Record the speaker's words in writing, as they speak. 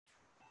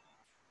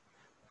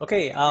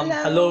Okay, Hello.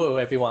 hello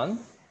everyone.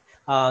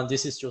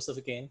 This is Joseph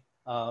again.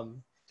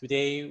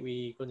 Today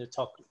we're going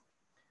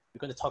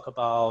to talk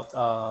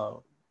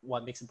about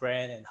what makes a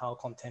brand and how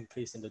content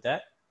plays into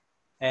that.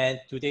 And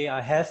today I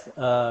have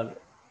a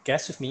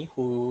guest with me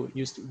we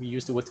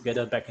used to work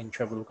together back in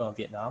Traveloka,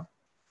 Vietnam.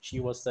 She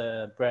was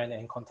the brand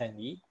and content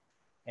lead,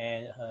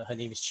 and her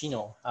name is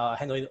Chino.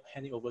 Hand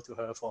it over to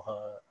her for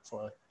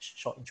a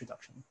short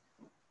introduction.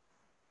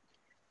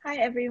 Hi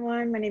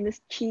everyone, my name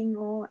is Chi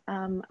Ngo.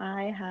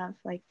 I have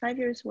like 5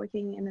 years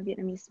working in the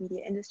Vietnamese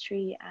media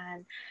industry,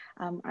 and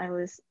I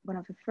was one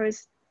of the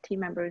first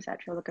team members at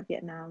Traveloka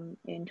Vietnam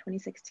in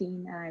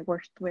 2016. I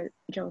worked with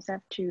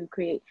Joseph to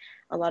create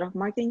a lot of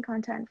marketing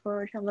content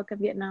for Traveloka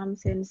Vietnam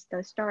since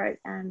the start,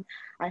 and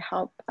I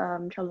helped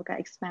Traveloka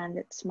expand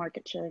its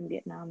market share in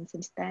Vietnam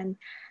since then.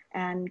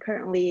 And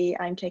currently,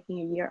 I'm taking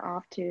a year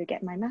off to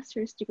get my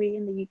master's degree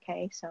in the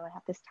UK, so I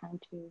have this time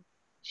to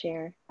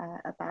share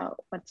about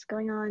what's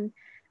going on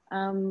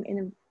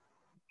in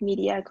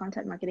media,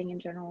 content marketing in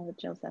general with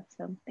Joseph.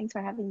 So thanks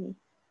for having me.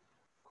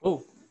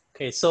 Cool.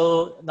 Okay,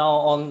 so now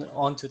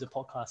on to the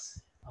podcast.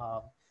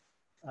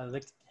 I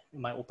like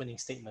my opening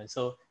statement.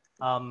 So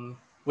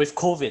with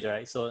COVID,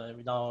 right? So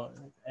now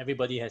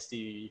everybody has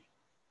to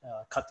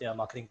cut their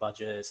marketing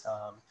budgets.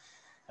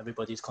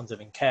 Everybody's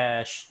conserving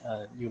cash.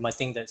 You might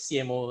think that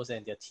CMOs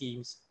and their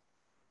teams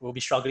will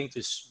be struggling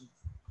to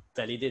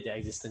validate their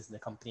existence in the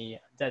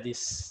company. That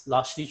is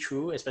largely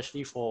true,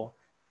 especially for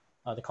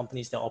the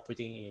companies that are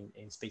operating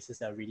in spaces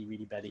that are really,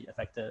 really badly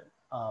affected,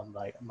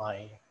 like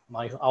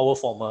our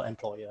former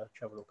employer,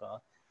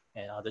 Traveloka,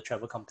 and other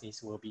travel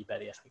companies will be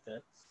badly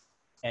affected.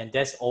 And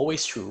that's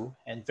always true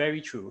and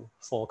very true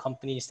for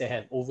companies that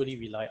have overly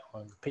relied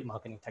on paid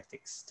marketing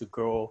tactics to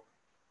grow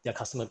their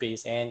customer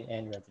base and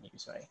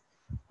revenues,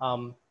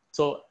 right?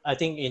 So I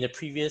think in the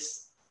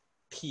previous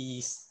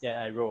piece that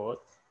I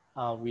wrote,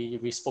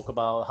 we spoke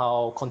about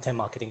how content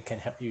marketing can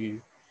help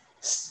you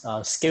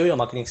scale your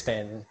marketing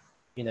spend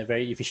in a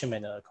very efficient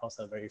manner across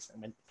a very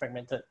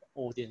fragmented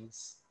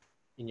audience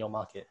in your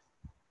market.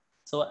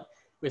 So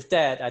with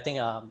that, I think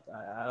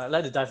I'd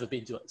like to dive a bit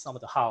into some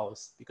of the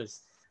hows,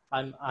 because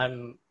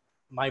I'm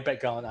my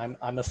background,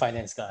 I'm a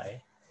finance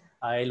guy.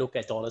 I look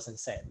at dollars and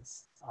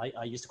cents.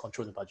 I used to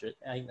control the budget,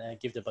 and I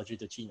give the budget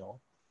to Chino,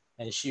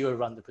 and she will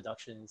run the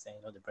productions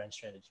and the brand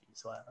strategy.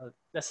 So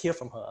let's hear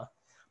from her.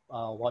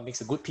 What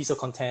makes a good piece of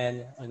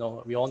content?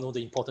 We all know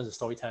the importance of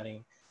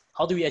storytelling.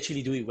 How do we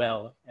actually do it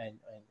well and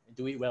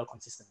do it well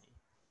consistently?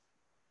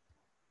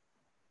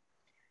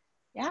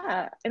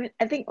 Yeah, I mean,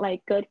 I think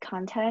like good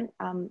content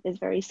is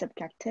very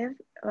subjective,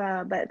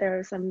 but there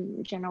are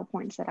some general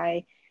points that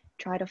I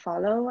try to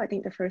follow. I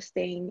think the first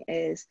thing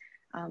is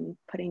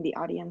putting the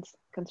audience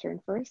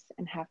concern first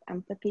and have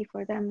empathy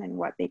for them and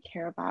what they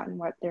care about and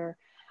what they're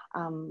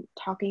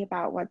talking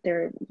about, what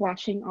they're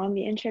watching on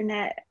the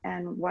internet,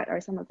 and what are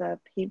some of the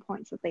pain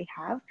points that they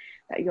have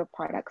that your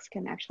products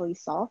can actually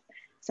solve.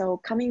 So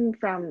coming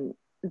from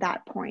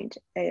that point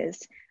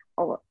is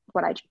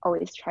what I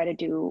always try to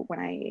do when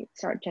I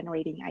start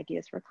generating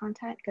ideas for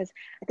content, because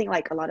I think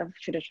like a lot of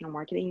traditional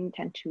marketing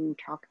tend to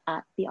talk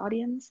at the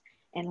audience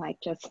and like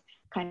just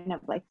kind of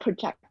like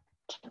project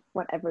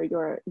whatever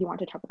you want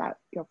to talk about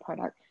your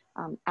product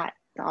at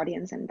the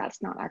audience, and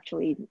that's not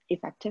actually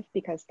effective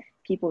because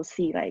people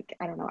see like,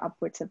 I don't know,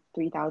 upwards of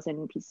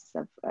 3,000 pieces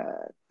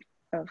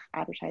of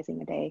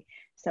advertising a day.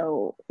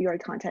 So your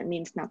content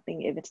means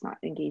nothing if it's not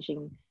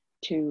engaging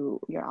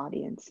to your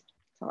audience.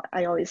 So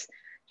I always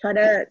try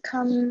to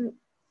come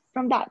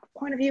from that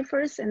point of view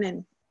first, and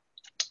then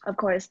of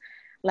course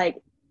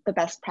like the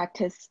best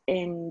practice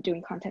in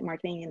doing content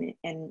marketing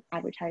and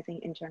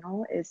advertising in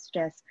general is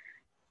just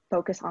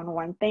focus on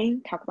one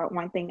thing, talk about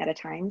one thing at a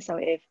time. So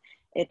if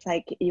it's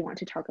like you want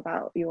to talk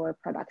about your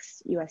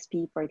product's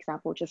USP, for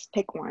example, just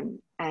pick one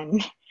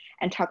and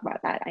talk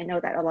about that. I know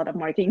that a lot of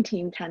marketing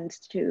team tends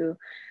to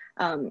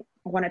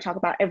want to talk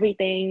about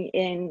everything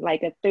in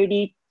like a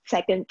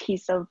 30-second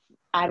piece of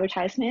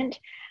advertisement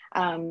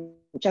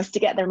just to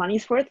get their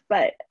money's worth.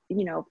 But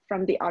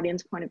from the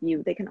audience point of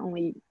view, they can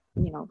only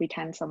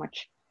retain so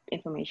much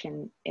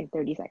information in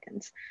 30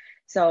 seconds.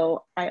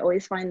 So I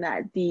always find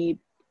that the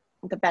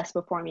best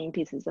performing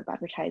pieces of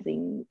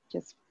advertising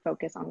just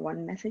focus on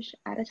one message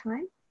at a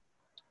time.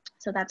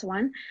 So that's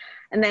one.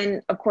 And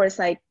then of course,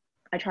 like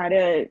I try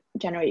to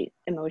generate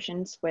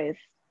emotions with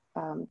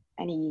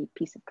any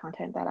piece of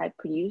content that I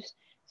produce.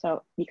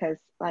 So because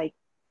like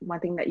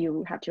one thing that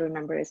you have to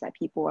remember is that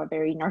people are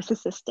very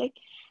narcissistic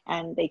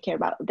and they care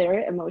about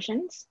their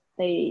emotions.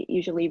 They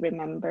usually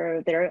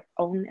remember their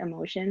own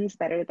emotions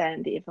better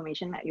than the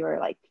information that you're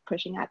like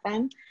pushing at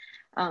them.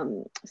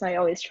 So I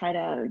always try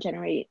to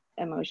generate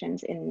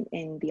emotions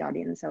in the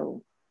audience.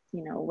 So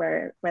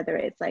whether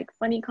it's like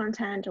funny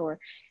content or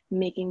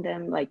making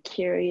them like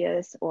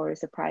curious or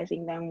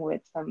surprising them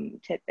with some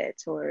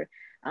tidbits or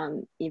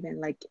even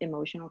like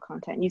emotional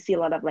content. You see a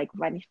lot of like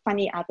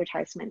funny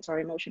advertisements or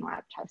emotional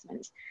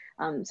advertisements.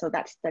 So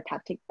that's the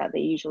tactic that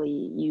they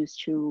usually use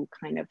to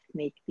kind of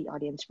make the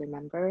audience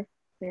remember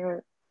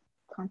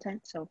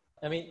content. So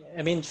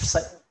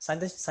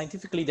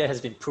scientifically that has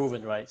been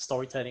proven, right?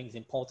 Storytelling is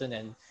important,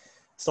 and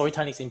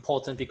storytelling is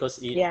important because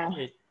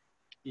it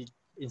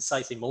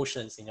incites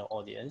emotions in your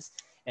audience.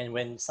 And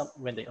when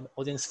the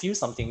audience feels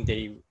something,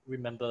 they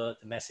remember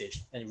the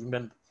message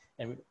and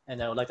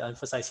I would like to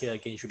emphasize here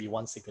again, it should be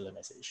one singular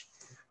message.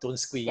 Don't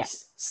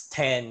squeeze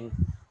 10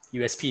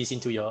 USPs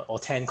into or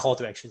 10 call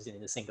to actions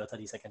in a single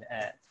 30-second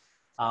ad.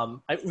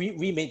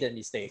 We made that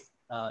mistake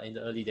in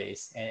the early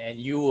days, and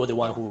you were the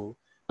one who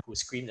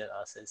screamed at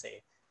us and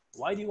say,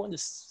 why do you want to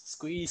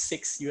squeeze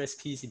 6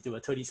 USPs into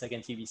a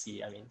 30-second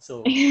TVC? I mean,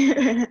 so we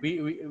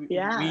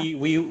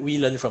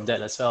learned from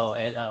that as well,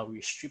 and we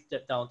stripped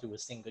that down to a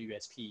single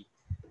USP,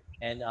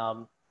 and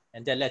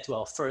that led to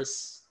our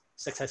first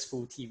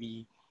successful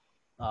TV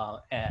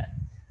ad,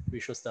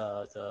 which was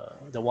the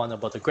one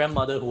about the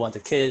grandmother who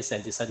wanted kids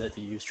and decided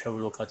to use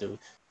Traveloka to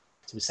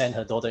send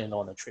her daughter-in-law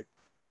on a trip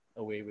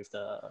away with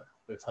her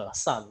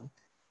son,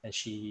 and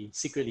she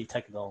secretly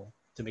tagged along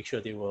to make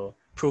sure they were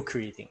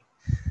procreating.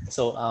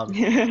 So I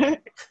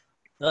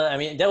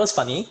mean, that was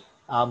funny.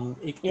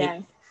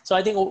 So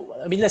I think,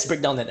 let's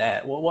break down that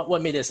ad.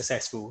 What made it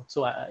successful?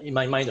 So in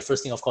my mind, the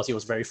first thing, of course, it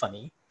was very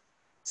funny.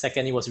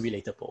 Second, it was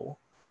relatable.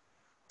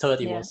 Third,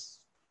 it was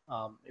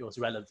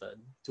relevant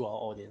to our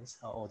audience.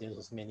 Our audience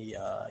was mainly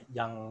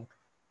young,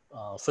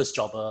 first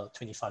jobber,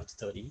 25 to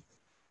 30,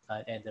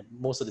 and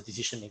most of the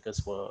decision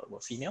makers were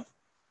female.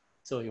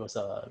 So it was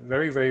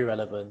very, very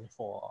relevant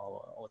for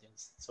our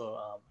audience. So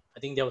I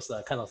think that was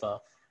kind of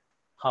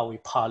how we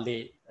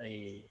parlay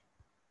a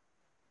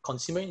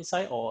consumer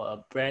insight or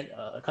a brand,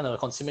 kind of a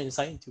consumer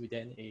insight into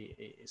then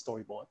a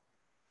storyboard.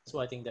 So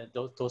I think that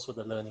those were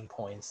the learning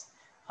points.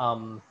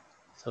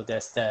 So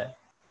there's that.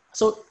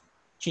 So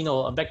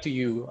Gino, back to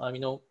you.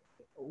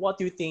 What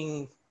do you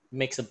think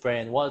makes a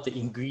brand? What are the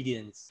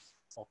ingredients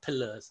or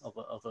pillars of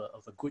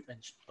a good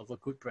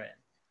brand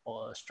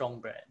or a strong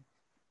brand?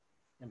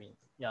 And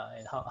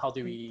how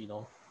do we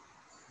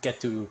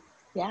get to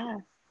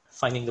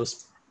finding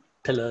those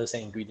pillars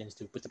and ingredients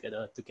to put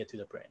together to get to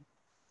the brand?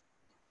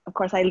 Of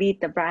course, I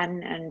lead the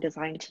brand and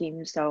design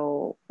team.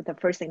 So the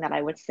first thing that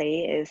I would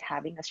say is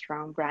having a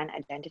strong brand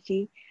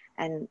identity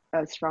and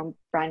a strong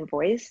brand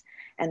voice.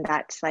 And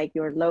that's like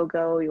your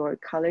logo, your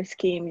color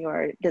scheme,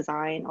 your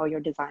design, or your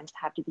designs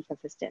have to be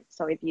consistent.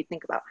 So if you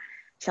think about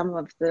some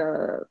of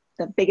the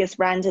biggest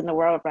brands in the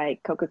world, right?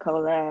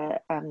 Coca-Cola,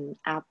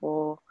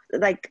 Apple,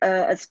 like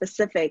a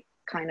specific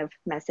kind of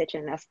message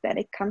and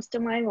aesthetic comes to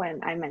mind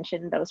when I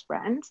mention those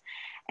brands.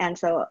 And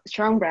so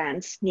strong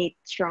brands need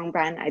strong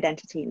brand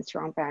identity and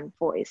strong brand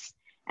voice.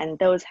 And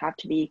those have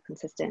to be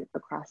consistent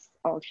across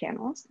all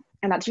channels.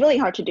 And that's really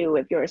hard to do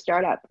if you're a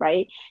startup,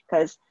 right?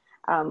 Because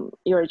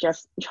you're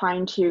just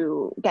trying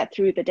to get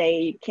through the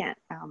day. You can't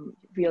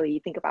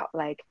really think about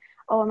like,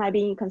 oh, am I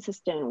being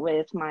consistent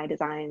with my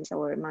designs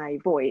or my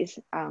voice?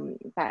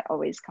 That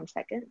always comes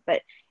second.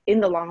 But in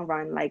the long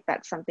run, like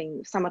that's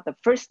some of the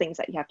first things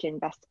that you have to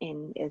invest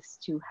in is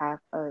to have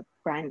a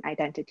brand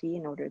identity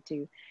in order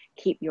to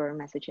keep your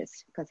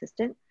messages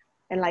consistent.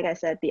 And like I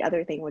said, the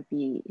other thing would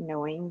be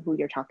knowing who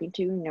you're talking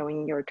to,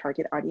 knowing your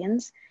target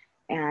audience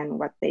and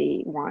what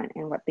they want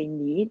and what they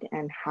need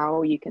and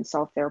how you can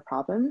solve their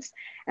problems.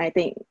 And I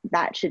think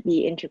that should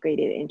be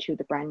integrated into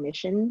the brand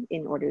mission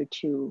in order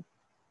to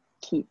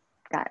keep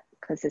that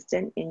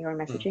consistent in your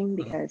messaging,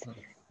 because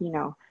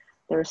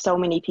there are so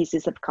many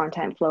pieces of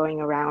content flowing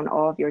around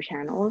all of your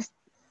channels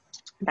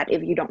that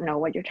if you don't know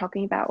what you're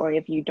talking about or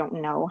if you don't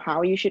know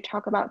how you should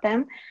talk about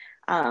them,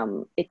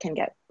 it can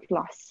get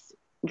lost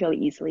really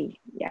easily.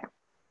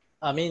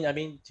 I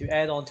mean to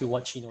add on to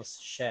what Chino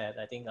shared,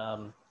 I think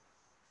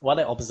what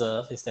I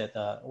observe is that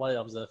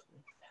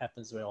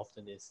happens very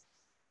often is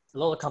a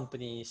lot of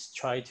companies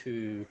try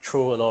to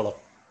throw a lot of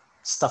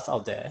stuff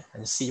out there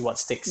and see what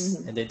sticks,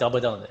 and they double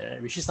down there,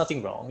 which is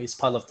nothing wrong. It's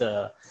part of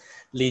the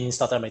lean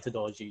startup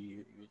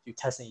methodology. You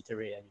test and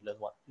iterate, and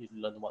you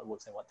learn what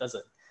works and what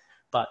doesn't.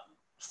 But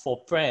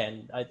for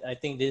brand, I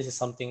think this is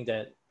something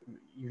that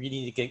you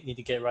really need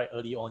to get right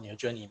early on in your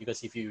journey,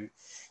 because if you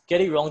get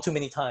it wrong too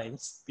many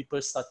times,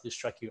 people start to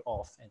strike you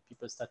off, and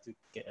people start to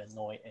get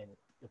annoyed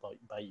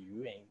by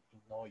you and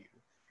ignore you.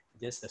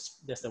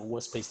 That's the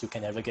worst place you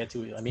can ever get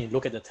to. I mean,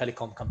 look at the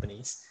telecom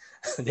companies.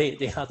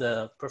 they are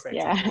the perfect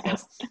example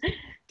of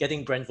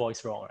getting brand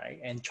voice wrong, right?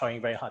 And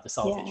trying very hard to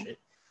salvage it.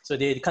 So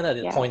they kind of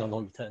at the point of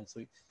no return.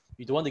 So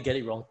you don't want to get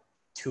it wrong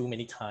too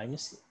many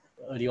times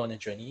early on in the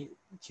journey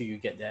till you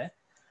get there.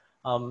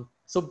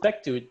 So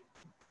back to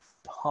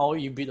how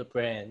you build a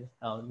brand.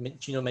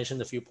 Gino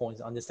mentioned a few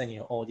points: understanding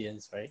your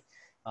audience, right?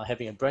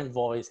 Having a brand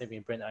voice, having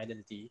a brand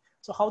identity.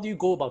 So how do you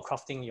go about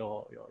crafting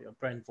your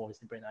brand voice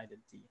and brand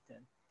identity? Then,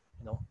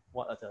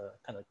 what are the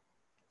kind of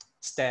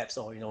steps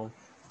or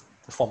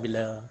the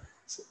formula?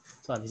 So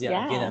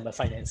again, I'm a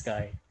finance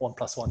guy. 1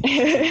 + 1 =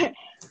 2.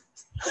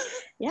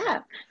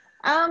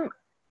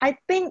 I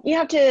think you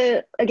have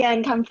to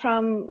again come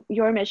from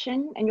your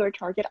mission and your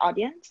target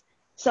audience.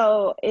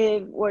 So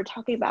if we're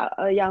talking about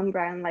a young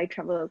brand like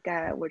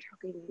Traveloka, we're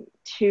talking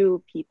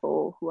to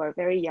people who are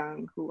very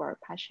young, who are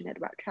passionate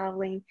about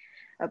traveling,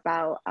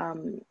 about,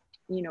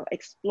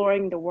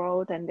 exploring the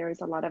world, and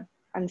there's a lot of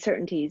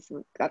uncertainties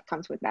that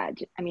comes with that.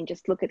 I mean,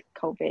 just look at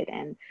COVID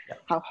and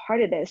how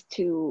hard it is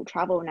to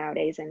travel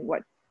nowadays, and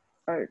what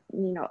are,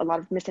 a lot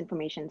of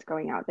misinformation is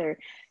going out there.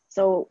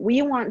 So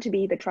we want to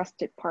be the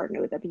trusted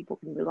partner that people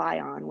can rely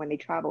on when they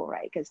travel,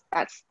 right? Because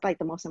that's like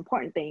the most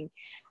important thing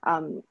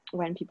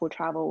when people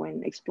travel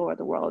and explore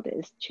the world,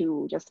 is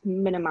to just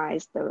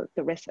minimize the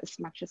risk as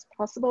much as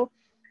possible.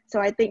 So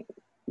I think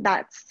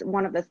that's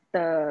one of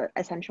the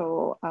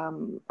essential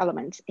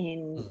elements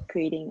in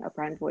creating a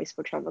brand voice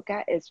for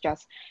Traveloka, is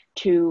just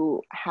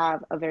to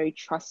have a very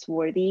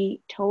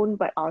trustworthy tone,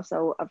 but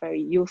also a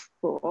very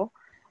youthful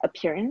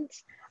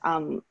appearance.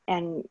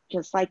 And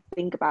just like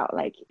think about,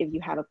 like, if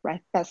you have a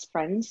best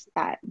friends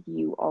that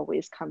you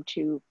always come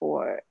to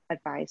for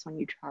advice when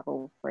you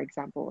travel, for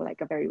example,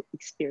 like a very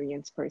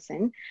experienced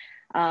person,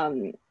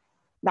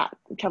 that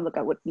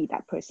Traveloka would be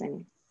that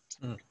person.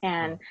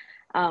 And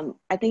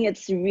I think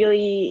it's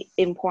really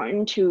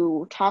important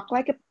to talk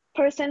like a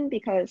person,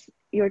 because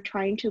you're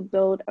trying to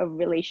build a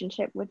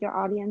relationship with your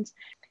audience.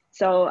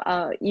 So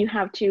you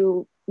have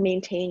to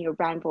maintain your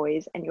brand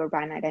voice and your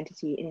brand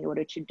identity in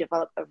order to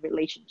develop a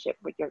relationship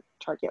with your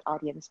target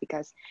audience,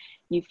 because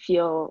you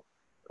feel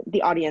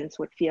the audience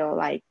would feel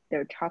like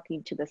they're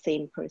talking to the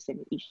same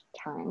person each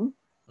time.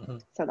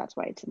 So that's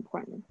why it's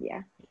important.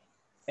 Yeah.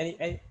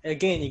 And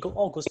again, it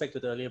all goes back to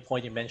the earlier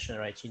point you mentioned,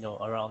 right?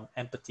 Around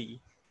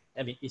empathy.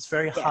 I mean, it's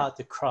very hard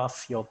to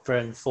craft your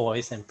brand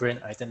voice and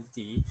brand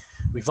identity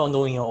without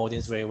knowing your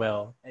audience very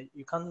well. And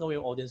you can't know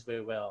your audience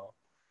very well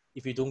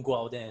if you don't go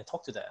out there and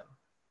talk to them,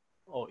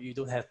 or you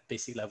don't have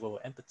basic level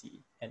of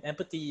empathy. And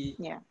empathy,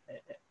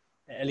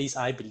 at least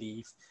I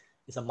believe,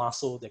 is a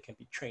muscle that can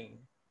be trained.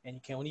 And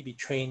it can only be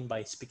trained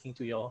by speaking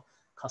to your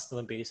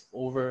customer base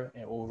over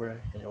and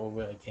over and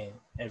over again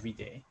every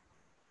day.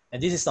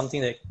 And this is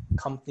something that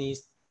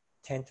companies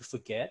tend to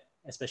forget,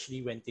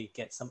 especially when they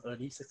get some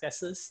early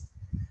successes.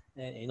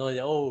 And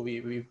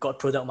we've got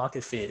product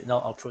market fit.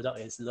 Now our product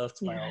is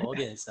loved by our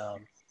audience.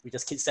 We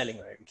just keep selling,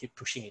 right? We keep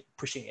pushing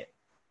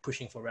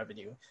for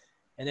revenue.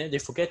 And then they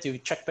forget to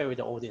check back with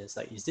the audience,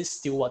 like, is this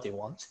still what they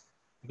want?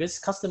 Because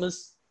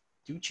customers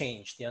do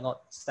change. They are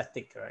not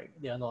static, right?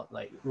 They are not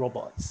like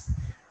robots.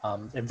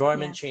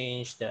 Environment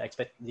change,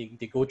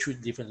 they go through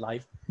different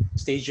life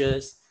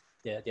stages,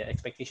 their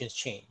expectations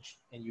change,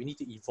 and you need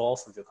to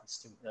evolve with your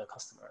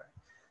customer.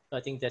 So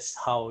I think that's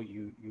how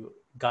you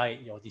guide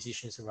your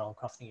decisions around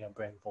crafting your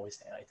brand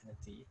voice and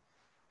identity.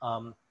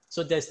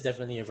 So that's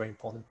definitely a very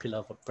important pillar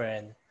of a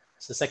brand.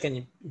 So the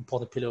second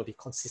important pillar will be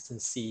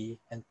consistency,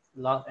 and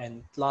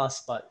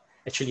last, but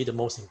actually the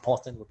most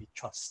important, will be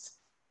trust.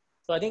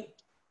 So I think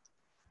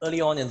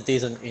early on in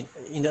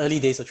the early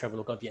days of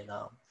Traveloka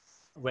Vietnam,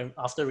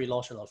 after we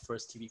launched our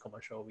first TV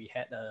commercial, we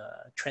had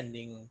a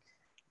trending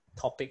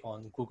topic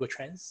on Google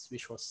Trends,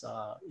 which was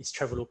is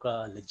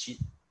Traveloka legit?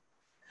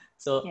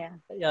 So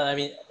I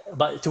mean,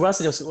 but to us,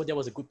 that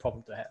was a good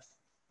problem to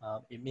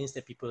have. It means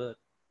that people,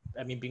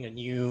 being a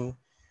new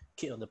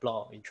kid on the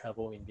block in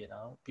travel in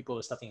Vietnam, people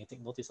were starting to take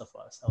notice of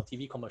us. Our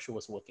TV commercial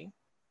was working,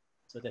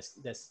 so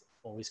that's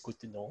always good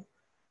to know.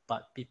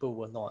 But people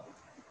were not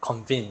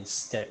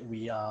convinced that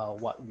we are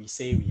what we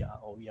say we are,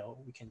 or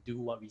we can do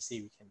what we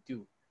say we can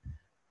do.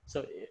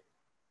 So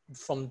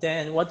from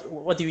then,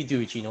 what did we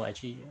do, Gino?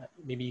 Actually,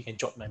 maybe you can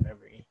jog my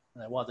memory.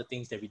 Like, what are the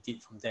things that we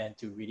did from then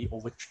to really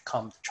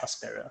overcome the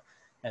trust barrier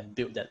and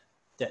build that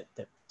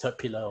third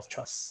pillar of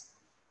trust?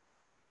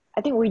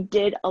 I think we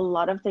did a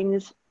lot of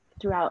things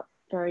throughout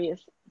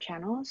various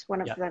channels.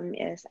 One of them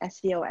is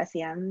SEO,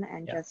 SEM,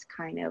 and just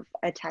kind of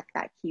attack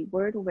that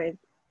keyword with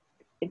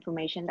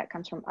information that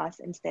comes from us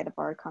instead of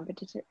our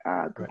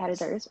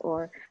competitors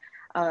or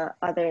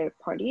other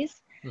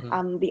parties.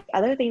 The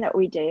other thing that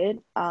we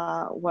did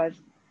was,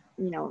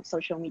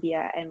 social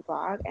media and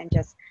blog, and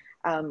just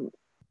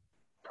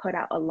put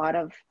out a lot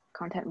of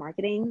content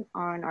marketing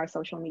on our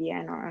social media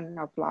and on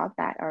our blog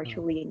that are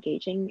truly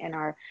engaging and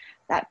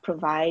that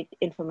provide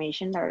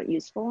information that are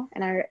useful.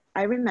 And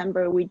I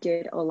remember we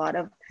did a lot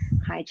of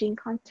hygiene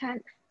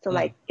content, so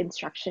like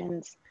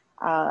instructions,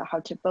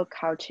 how to book,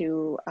 how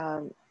to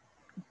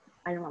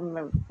I don't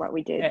remember what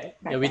we did.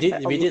 We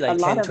did like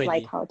 10, 20,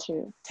 like how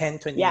to 10,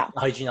 20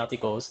 hygiene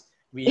articles.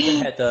 We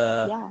even had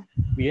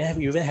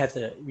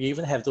we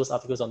even have those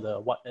articles on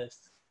the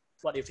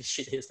what if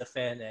shit hits the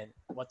fan, and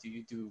what do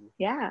you do?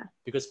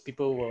 Because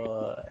people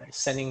were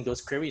sending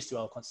those queries to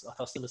our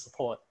customer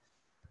support,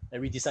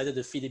 and we decided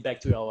to feed it back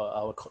to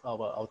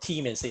our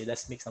team and say,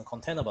 let's make some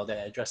content about that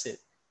and address it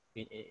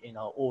in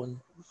our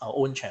own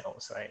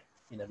channels, right?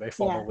 In a very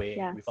formal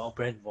way, with our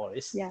brand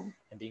voice, and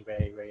being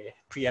very, very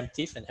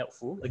preemptive and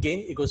helpful.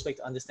 Again, it goes back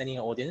to understanding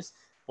our audience,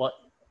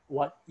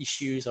 what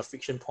issues or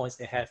friction points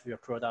they have with your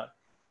product,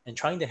 and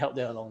trying to help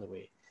them along the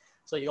way.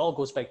 So it all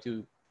goes back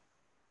to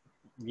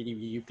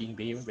really being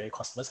very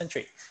customer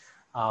centric.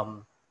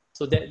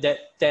 So that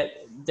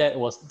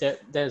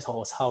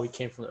was how we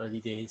came from the early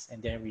days,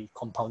 and then we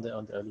compounded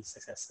on the early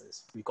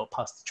successes. We got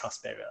past the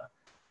trust barrier,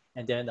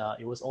 And then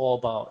it was all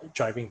about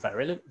driving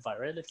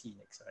virality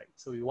next, right?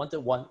 So we wanted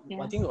one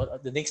thing.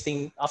 The next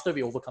thing after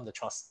we overcome the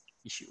trust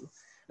issue,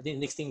 I think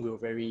the next thing we were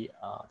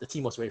the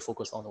team was very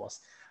focused on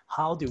was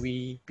how do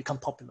we become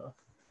popular.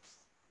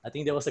 I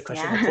think that was the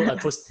question I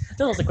posed.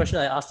 That was the question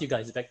I asked you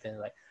guys back then.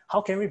 Like,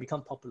 how can we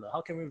become popular?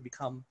 How can we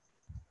become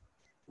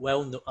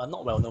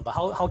not well known, but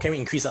how can we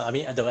increase our,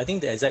 I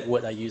think the exact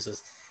word I use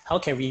is how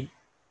can we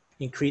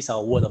increase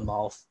our word of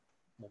mouth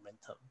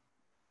momentum?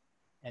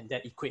 And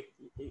that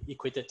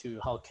equated to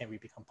how can we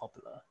become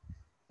popular.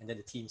 And then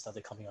the team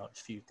started coming out with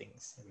a few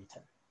things in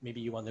return.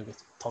 Maybe you want to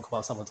talk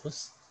about some of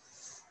those?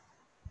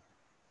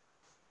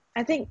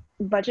 I think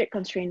budget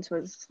constraints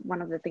was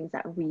one of the things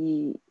that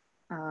we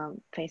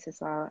faced as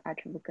well at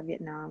Travelocare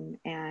Vietnam.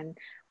 And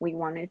we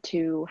wanted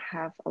to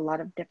have a lot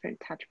of different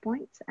touch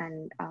points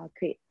and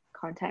create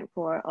content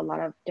for a lot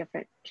of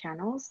different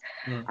channels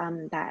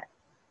that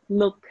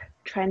look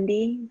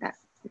trendy, that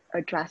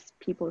address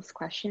people's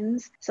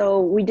questions.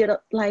 So we did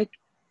like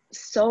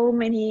so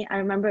many. I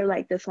remember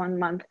like this one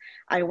month,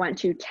 I went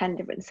to 10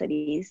 different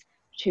cities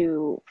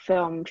to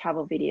film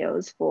travel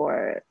videos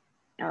for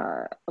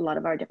a lot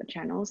of our different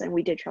channels. And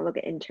we did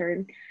Travelocare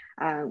Intern,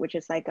 which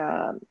is like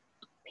a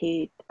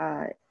paid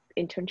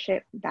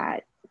internship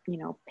that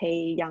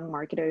pay young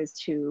marketers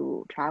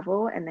to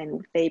travel, and then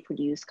they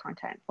produce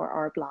content for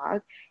our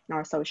blog and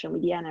our social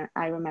media. And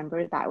I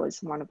remember that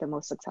was one of the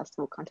most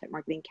successful content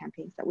marketing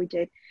campaigns that we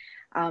did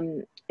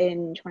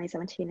in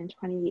 2017 and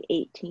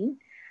 2018.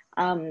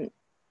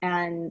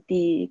 And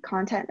the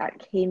content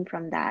that came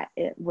from that,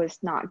 it was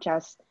not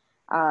just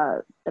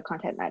the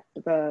content that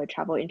the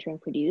travel intern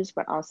produced,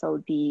 but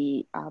also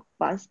the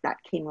buzz that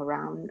came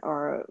around,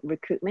 or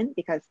recruitment,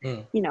 because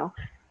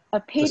a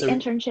paid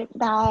internship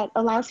that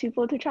allows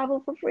people to travel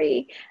for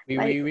free.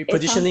 We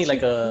position it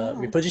like a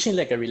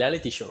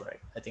reality show, right?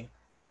 I think.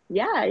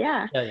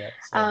 Yeah.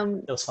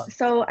 So, that was fun.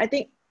 So I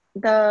think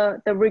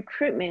the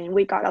recruitment,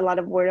 we got a lot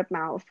of word of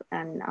mouth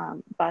and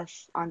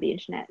buzz on the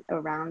internet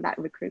around that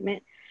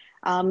recruitment.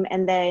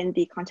 And then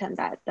the content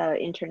that the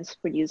interns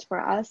produce for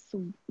us,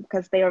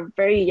 because they are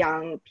very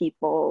young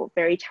people,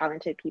 very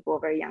talented people,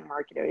 very young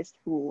marketers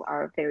who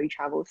are very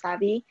travel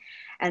savvy.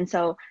 And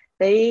so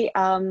they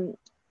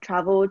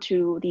traveled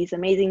to these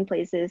amazing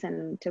places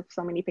and took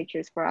so many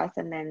pictures for us.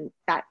 And then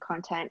that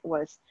content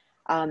was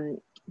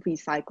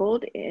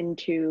recycled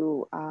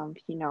into, I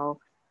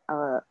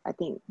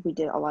think we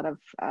did a lot of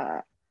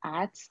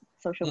ads,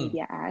 social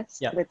media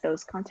ads with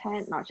those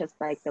content, not just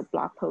like the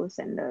blog posts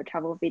and the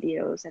travel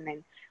videos. And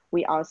then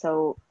we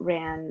also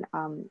ran,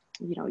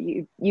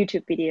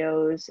 YouTube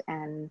videos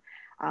and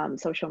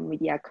social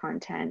media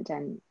content.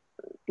 And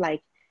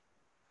like,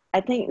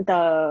 I think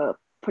the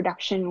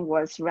production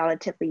was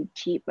relatively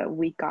cheap, but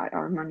we got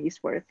our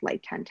money's worth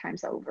like 10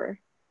 times over.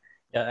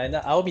 Yeah, and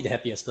I'll be the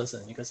happiest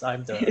person because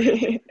as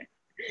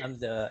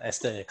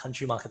the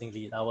country marketing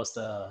lead, I was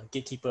the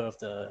gatekeeper of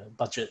the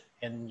budget,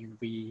 and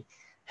we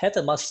had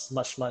a much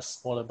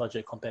smaller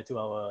budget compared to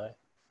our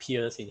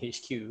peers in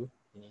HQ in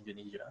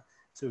Indonesia.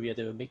 So we had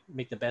to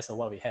make the best of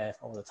what we have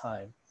all the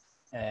time.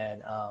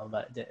 And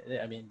but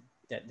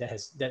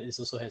that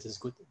also has its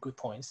good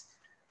points.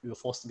 We were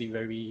forced to be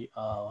very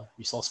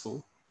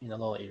resourceful in a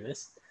lot of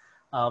areas.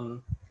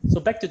 So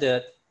back to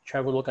the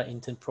Travelocare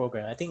intern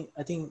program, I think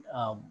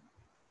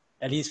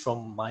at least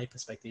from my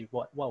perspective,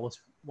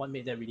 what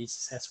made that really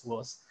successful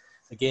was,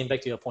 again,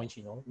 back to your point,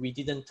 we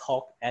didn't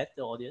talk at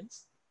the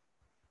audience.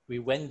 We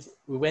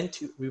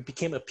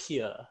became a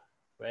peer,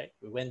 right?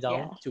 We went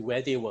down to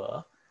where they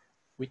were.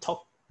 We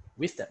talked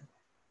with them.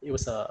 It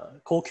was a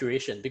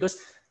co-curation,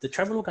 because the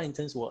Travelocare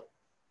interns were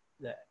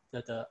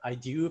the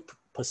ideal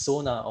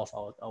persona of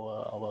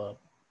our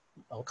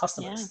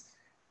customers. Yeah.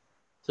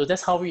 So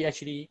that's how we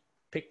actually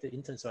picked the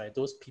interns, right?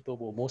 Those people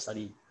will most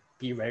likely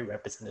be very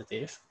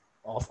representative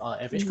of our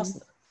average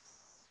customer.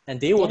 And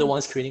they were the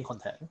ones creating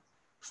content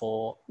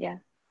for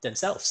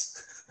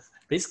themselves.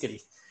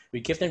 Basically,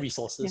 we give them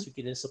resources, we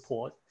give them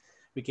support,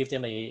 we give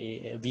them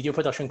a video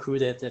production crew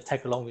that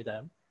tag along with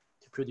them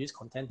to produce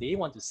content they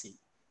want to see.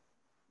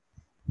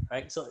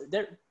 Right? So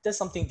there's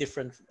something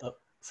different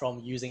from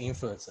using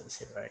influencers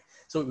here, right?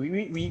 So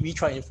we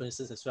try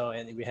influencers as well,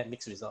 and we had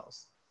mixed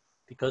results,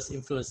 because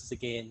influencers,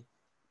 again,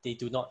 they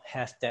do not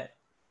have that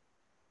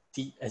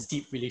deep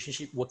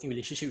working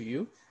relationship with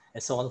you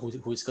as someone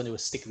who's going to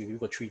stick with you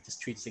for 3 to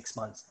 6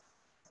 months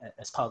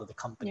as part of the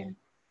company. Yeah.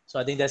 So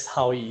I think that's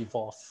how it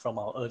evolved from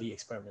our early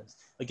experiments.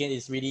 Again,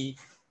 it's really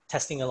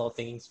testing a lot of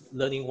things,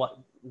 learning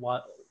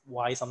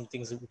why some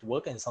things would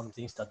work and some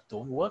things that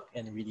don't work,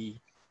 and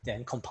really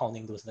then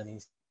compounding those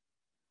learnings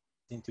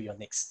into your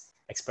next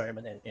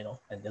experiment,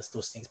 and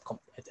those things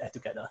add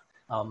together.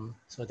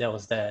 So that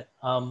was that.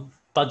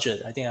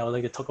 Budget, I think I would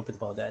like to talk a bit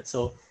about that.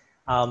 So,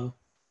 back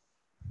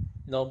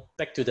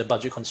to the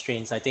budget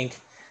constraints, I think,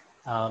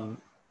 I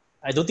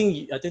don't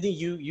think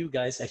you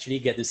guys actually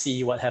get to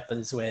see what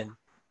happens when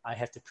I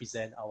have to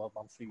present our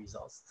monthly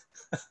results.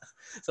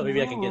 So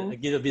maybe I can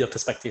get a bit of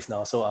perspective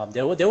now. So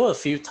there were a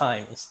few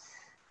times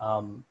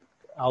I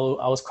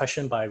was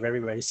questioned by very,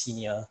 very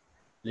senior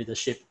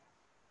leadership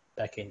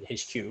back in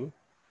HQ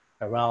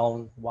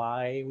around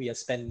why we are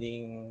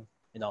spending,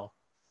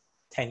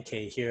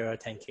 10K here,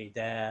 10K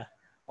there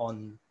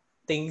on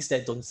things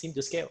that don't seem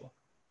to scale.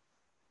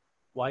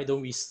 Why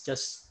don't we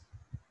just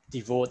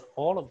devote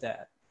all of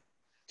that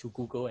to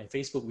Google and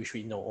Facebook, which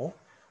we know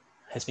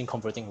has been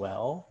converting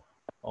well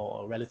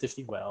or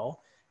relatively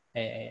well,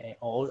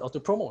 or to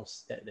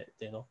promos that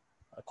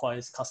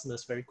acquires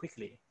customers very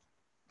quickly,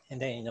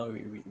 and then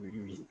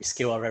we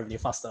scale our revenue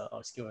faster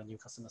or scale our new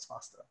customers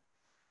faster.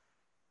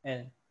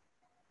 And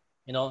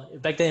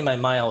back then in my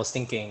mind I was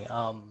thinking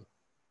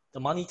the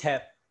money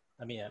tab,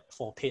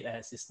 for paid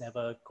ads is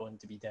never going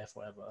to be there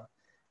forever.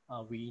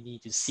 We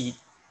need to seed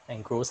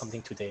and grow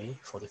something today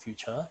for the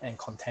future, and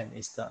content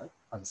is the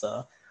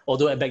answer.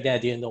 Although back then I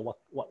didn't know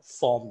what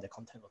form the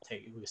content will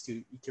take. We were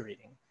still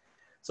iterating.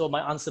 So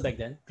my answer back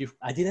then,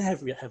 I didn't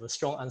have a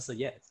strong answer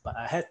yet, but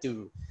I had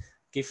to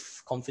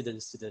give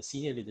confidence to the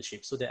senior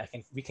leadership so that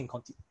we can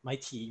continue, my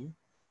team,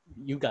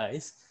 you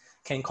guys,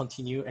 can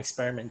continue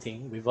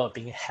experimenting without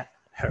being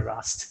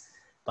harassed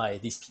by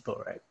these people,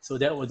 right? So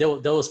that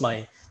was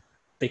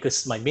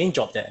because my main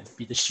job then,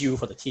 be the shield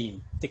for the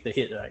team, take the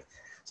hit, right?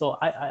 So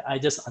I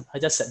just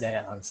sat there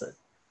and answered,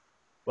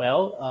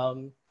 well,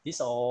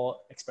 these are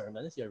all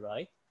experiments, you're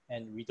right,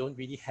 and we don't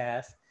really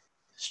have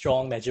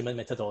strong measurement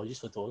methodologies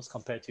for those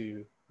compared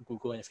to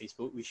Google and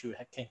Facebook, which you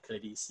can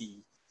clearly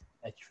see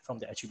from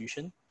the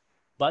attribution.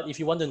 But if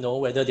you want to know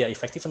whether they are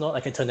effective or not,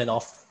 I can turn them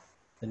off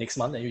the next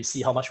month and you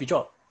see how much we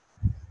drop.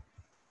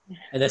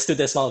 And they're still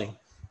there smiling.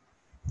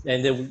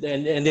 And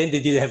then they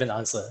didn't have an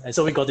answer. And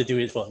so we got to do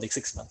it for the next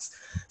 6 months.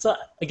 So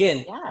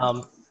again,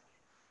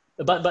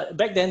 but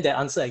back then the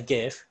answer I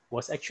gave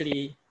was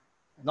actually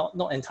not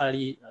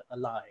entirely a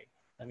lie.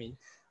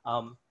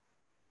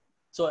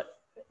 So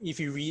if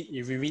you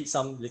read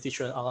some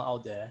literature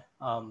out there,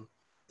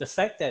 the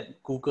fact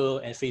that Google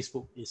and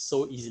Facebook is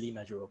so easily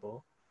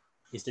measurable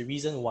is the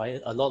reason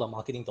why a lot of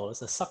marketing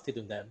dollars are sucked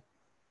into them.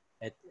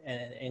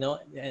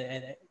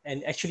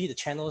 And actually the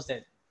channels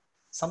that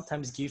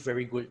sometimes give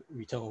very good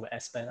return over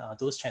ad spend are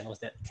those channels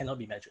that cannot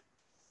be measured.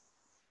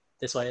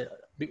 That's why,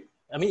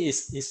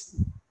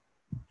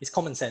 it's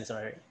common sense,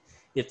 right?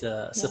 If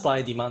the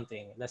supply demand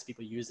thing, less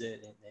people use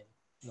it, and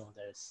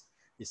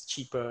it's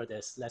cheaper,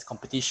 there's less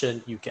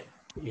competition, you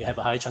have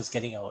a higher chance of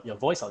getting your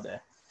voice out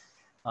there.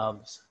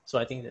 So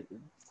I think that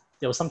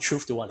there was some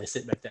truth to what I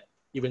said back then,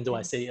 even though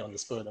I say it on the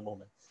spur of the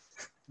moment.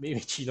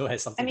 Maybe Chino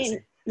has something to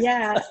say.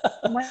 Yeah,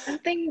 one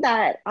thing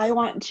that I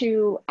want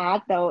to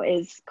add though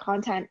is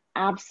content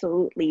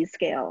absolutely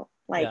scale.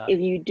 If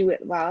you do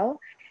it well,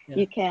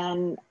 you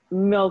can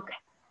milk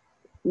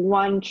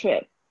one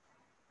trip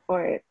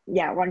forever.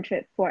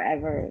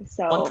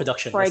 So one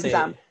production, for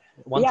example,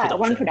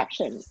 one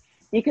production.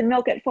 You can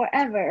milk it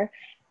forever.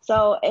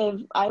 So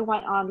if I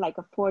went on like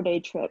a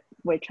 4-day trip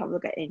with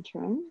Travelbook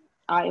Intern,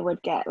 I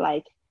would get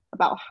like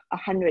about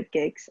 100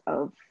 gigs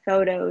of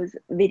photos,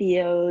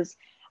 videos,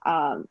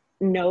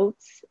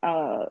 notes,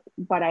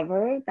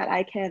 whatever, that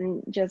I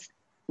can just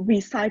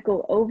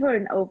recycle over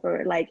and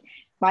over. Like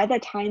by the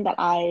time that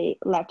I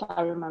left,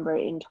 I remember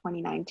in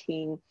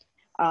 2019,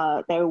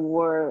 there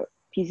were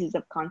pieces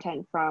of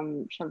content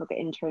from Travelbook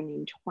Intern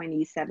in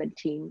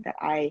 2017 that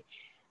I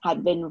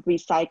had been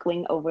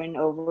recycling over and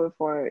over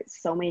for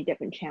so many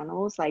different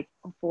channels, like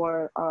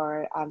for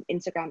our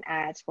Instagram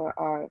ads, for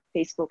our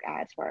Facebook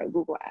ads, for our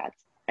Google ads.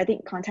 I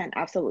think content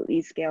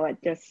absolutely scale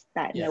at just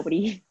that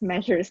nobody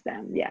measures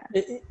them.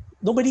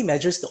 Nobody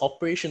measures the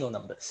operational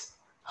numbers.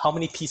 How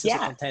many pieces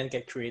of content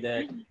get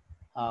created?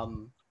 How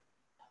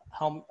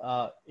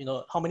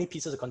many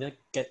pieces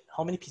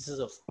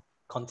of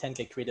content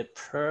get created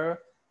per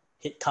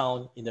head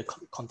count in the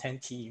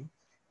content team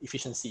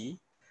efficiency?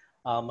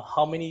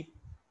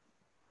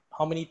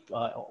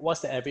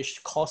 What's the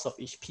average cost of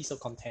each piece of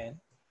content,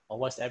 or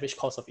what's the average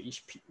cost of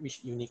each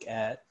unique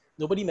ad?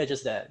 Nobody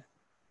measures that.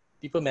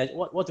 People measure,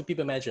 what do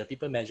people measure?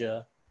 People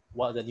measure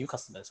what are the new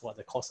customers, what are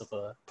the cost of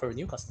per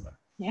new customer.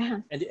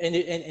 And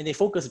they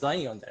focus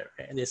blindly on that,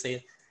 right? And they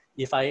say,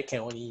 if I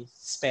can only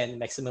spend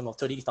maximum of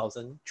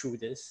 30,000 through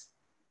this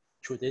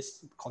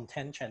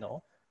content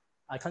channel,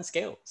 I can't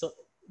scale. So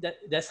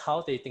that's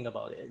how they think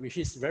about it, which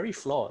is very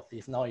flawed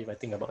if I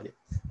think about it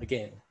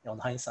again on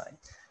hindsight.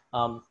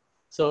 Again,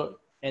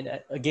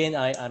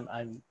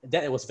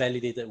 that was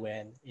validated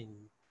when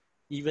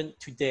even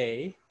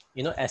today,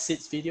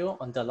 Acid's video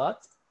on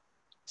Dalat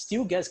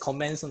still gets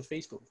comments on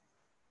Facebook.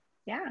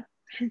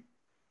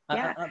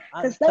 I'm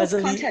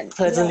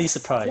pleasantly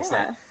surprised.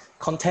 Like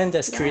content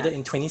that's created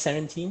in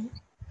 2017,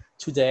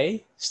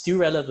 today, still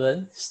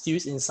relevant, still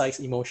incites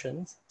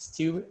emotions,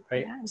 still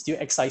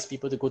excites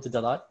people to go to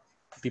Dalat.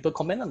 People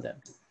comment on them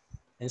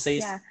and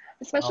say,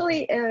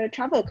 especially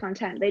travel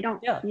content. They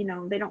don't, they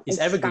don't it's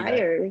inspire. Evergreen,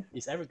 right?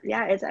 It's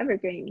evergreen. It's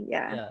evergreen.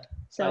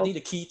 So I think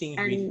the key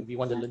thing we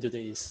want to learn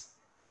today is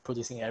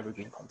producing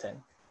evergreen content.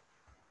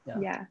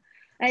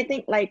 I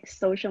think like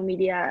social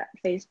media,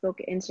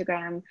 Facebook,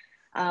 Instagram,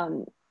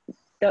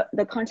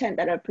 the content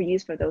that are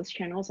produced for those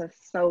channels are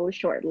so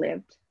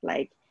short-lived.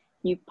 Like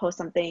you post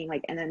something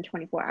like, and then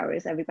 24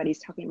 hours, everybody's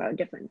talking about a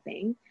different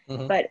thing.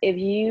 Mm-hmm. But if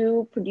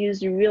you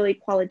produce really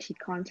quality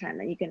content,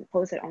 then you can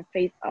post it on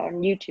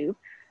YouTube,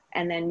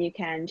 and then you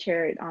can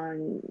share it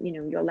on, you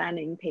know, your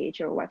landing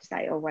page or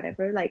website or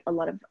whatever. Like a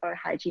lot of our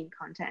hygiene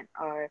content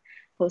are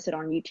posted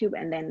on YouTube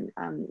and then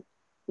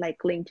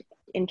like linked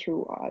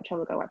into our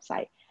Traveloka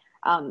website.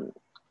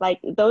 Like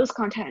those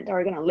content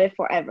are going to live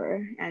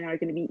forever and are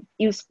going to be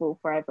useful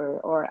forever,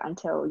 or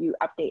until you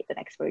update the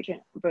next version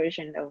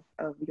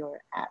of your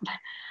app.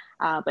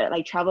 But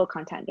like travel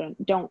content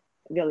don't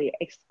really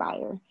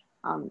expire.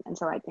 And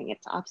so I think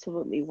it's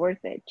absolutely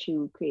worth it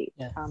to create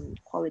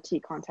quality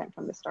content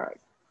from the start.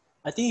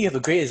 I think you have a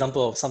great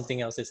example of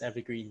something else that's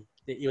evergreen.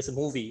 It was a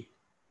movie,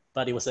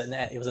 but it was an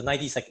ad. It was a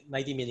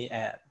 90-minute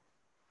ad.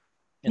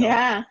 You know?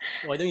 Yeah.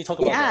 Why don't you talk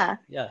about that?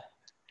 Yeah.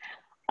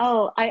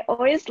 Oh, I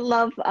always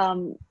love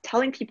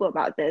telling people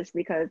about this,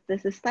 because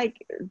this is like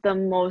the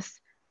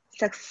most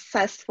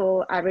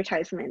successful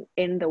advertisement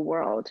in the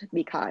world,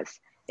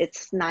 because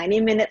it's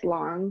 90-minute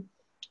long,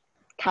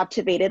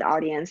 captivated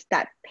audience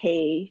that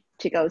pay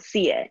to go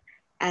see it.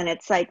 And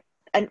it's like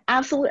an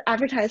absolute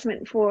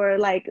advertisement for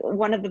like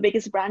one of the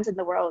biggest brands in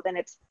the world, and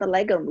it's the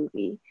Lego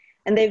movie.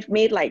 And they've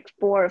made like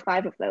 4 or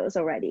 5 of those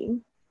already,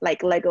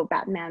 like Lego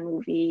Batman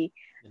movie.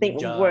 I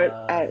think you and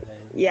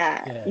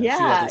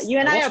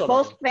I are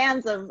both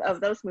fans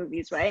of those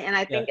movies, right? And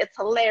I think it's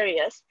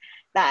hilarious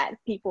that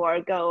people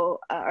are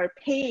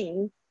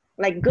paying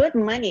like good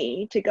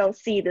money to go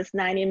see this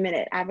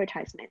 90-minute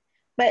advertisement.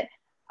 But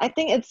I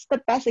think it's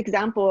the best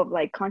example of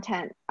like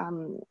content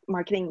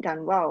marketing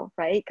done well,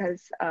 right?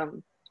 Because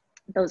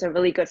those are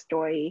really good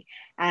story,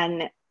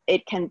 and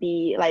it can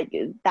be like,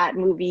 that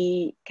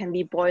movie can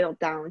be boiled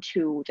down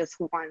to just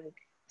one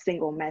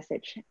single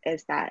message,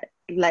 is that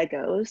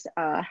Legos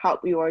help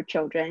your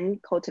children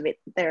cultivate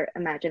their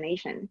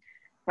imagination,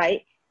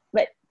 right?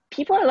 But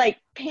people are like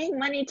paying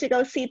money to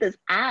go see this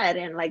ad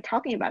and like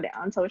talking about it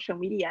on social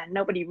media, and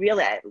nobody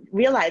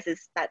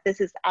realizes that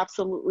this is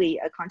absolutely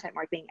a content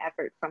marketing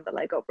effort from the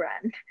Lego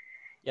brand.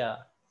 Yeah,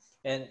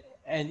 and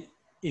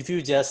if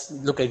you just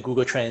look at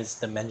Google Trends,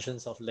 the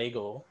mentions of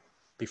Lego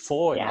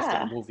before and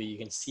after the movie, you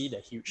can see the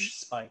huge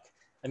spike.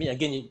 I mean,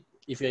 again,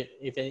 if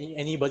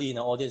anybody in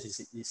the audience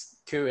is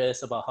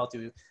curious about how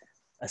to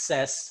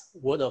assess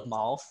word of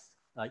mouth,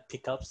 like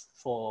pickups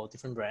for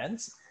different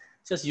brands,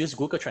 just use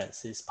Google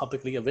Trends. It's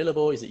publicly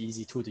available. It's an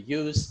easy tool to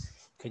use.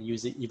 You can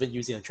use it, even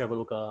using a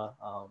Traveloka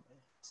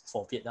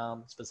for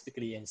Vietnam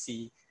specifically, and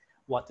see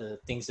what the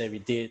things that we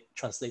did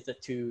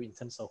translated to in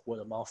terms of word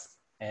of mouth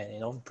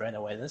and brand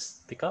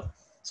awareness pickup.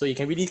 So you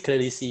can really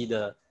clearly see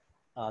the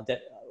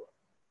that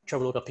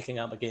Traveloka picking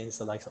up against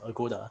the likes of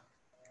Agoda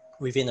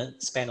within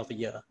a span of a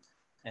year,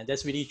 and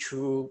that's really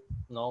true.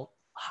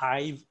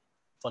 High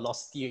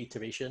velocity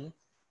iteration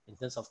in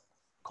terms of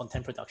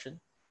content production.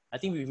 I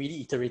think we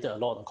really iterated a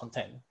lot on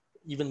content,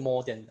 even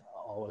more than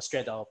our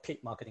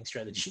paid marketing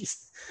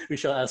strategies,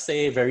 which are, I'll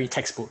say, very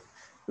textbook.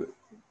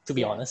 To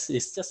be honest,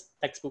 it's just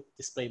textbook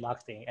display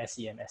marketing,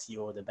 SEM,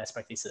 SEO, the best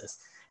practices.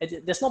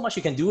 And there's not much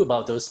you can do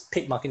about those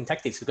paid marketing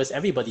tactics, because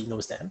everybody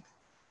knows them.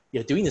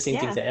 You're doing the same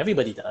things that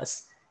everybody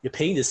does. You're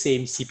paying the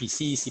same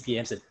CPC,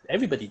 CPMs that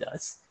everybody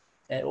does.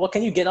 And what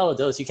can you get out of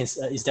those? You can,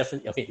 it's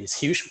definitely, okay, it's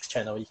huge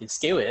channel. You can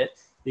scale it.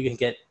 You can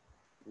get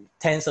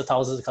tens of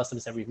thousands of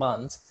customers every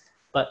month,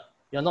 but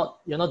you're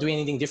not doing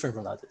anything different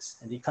from others,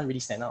 and you can't really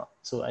stand out.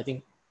 So I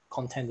think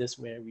content is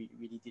where we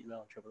really did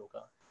well in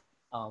Traveloka,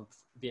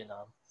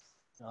 Vietnam.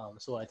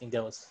 So I think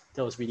that was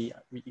really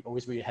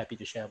always really happy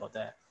to share about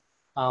that.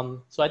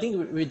 So I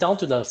think we're down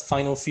to the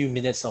final few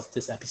minutes of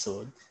this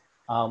episode.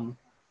 I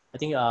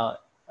think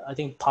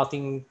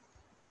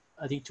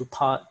to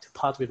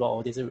part with our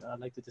audience, I'd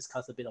like to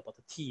discuss a bit about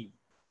the team.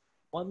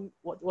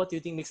 What do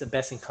you think makes the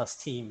best-in-class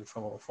team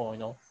for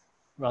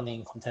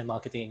running content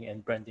marketing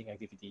and branding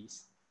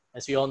activities?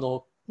 As we all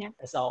know,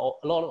 as a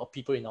lot of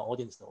people in our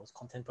audience knows,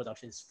 content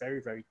production is very,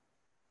 very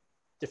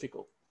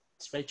difficult.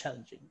 It's very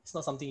challenging. It's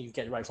not something you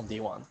get right from day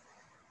one.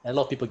 And a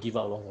lot of people give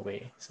up along the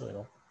way.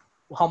 So,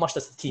 how much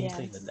does the team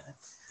play in that?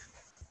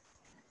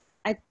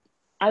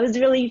 I was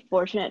really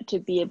fortunate to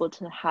be able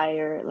to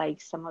hire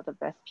like some of the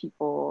best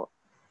people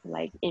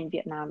like in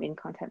Vietnam, in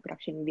content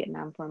production in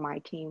Vietnam for my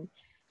team.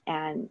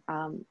 And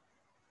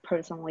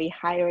personally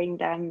hiring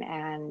them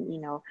and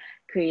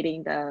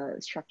creating the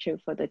structure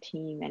for the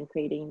team and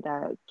creating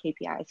the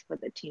KPIs for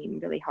the team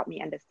really helped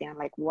me understand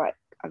like what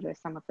are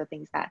some of the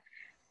things that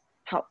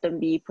help them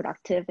be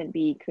productive and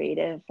be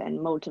creative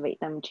and motivate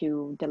them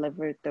to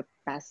deliver the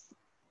best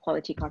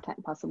quality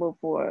content possible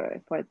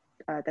for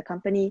the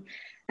company.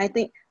 I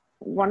think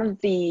one of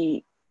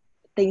the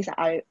things that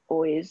I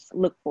always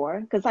look for,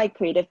 because like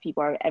creative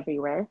people are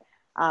everywhere,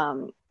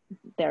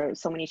 there are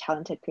so many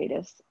talented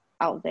creatives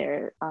out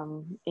there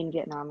in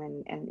Vietnam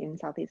and in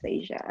Southeast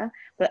Asia,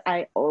 but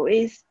I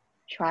always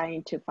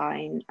try to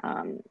find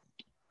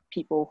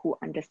people who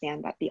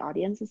understand that the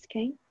audience is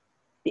king.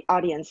 The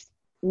audience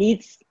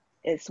needs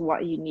is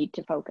what you need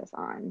to focus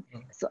on.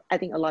 So I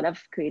think a lot of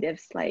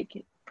creatives like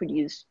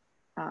produce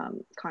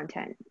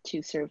content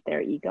to serve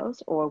their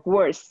egos, or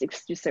worse,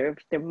 to serve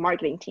their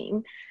marketing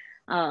team.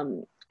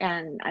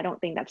 And I don't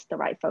think that's the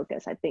right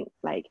focus. I think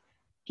like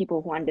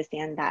people who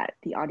understand that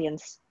the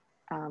audience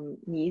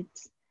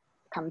needs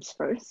comes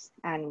first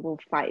and will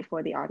fight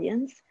for the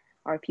audience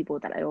are people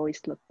that I always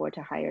look for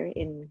to hire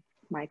in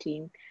my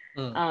team.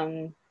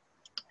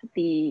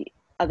 The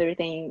other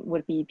thing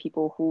would be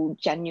people who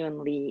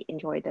genuinely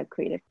enjoy the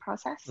creative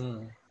process,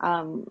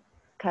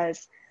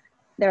 because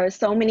there are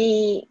so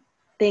many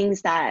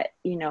things that,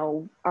 you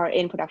know, are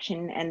in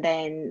production and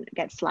then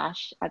get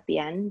slashed at the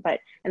end.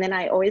 And then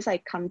I always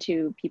like come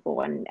to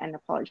people and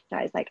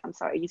apologize, like, I'm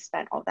sorry, you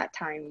spent all that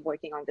time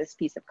working on this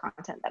piece of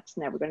content that's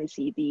never going to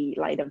see the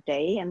light of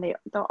day. And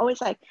they're always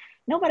like,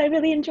 no, but I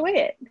really enjoy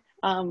it.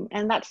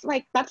 And that's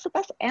the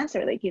best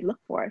answer that you look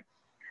for.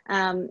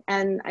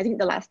 And I think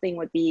the last thing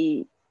would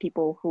be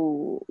people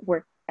who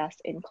work best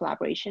in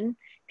collaboration,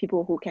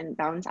 people who can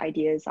bounce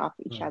ideas off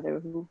each other,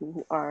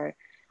 who are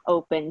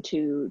open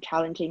to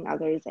challenging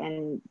others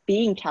and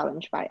being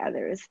challenged by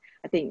others.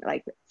 I think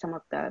like some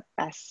of the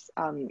best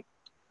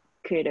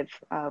creative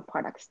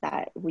products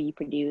that we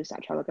produce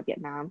at Traveloka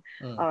Vietnam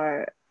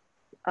are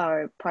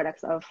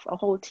products of a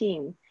whole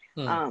team.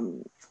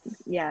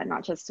 Yeah,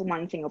 not just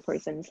one single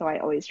person. So I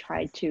always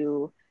try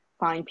to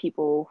find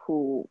people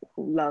who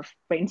love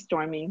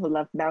brainstorming, who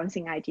love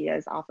bouncing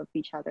ideas off of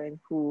each other, and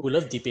who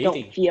love debating.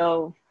 Don't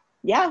feel,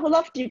 who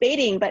love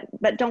debating, but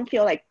don't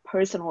feel like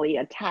personally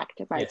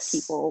attacked by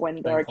people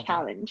when they're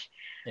challenged.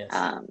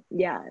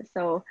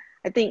 So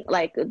I think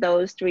like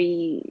those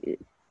three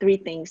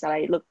things that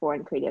I look for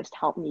in creatives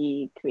help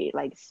me create,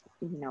 like,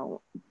 you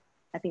know,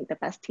 I think the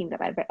best team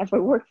that I've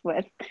ever worked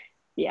with.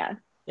 Yeah,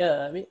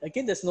 I mean,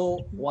 again, there's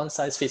no one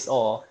size fits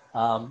all.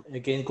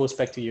 Again, it goes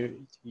back to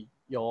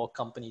your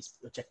company's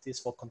objectives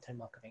for content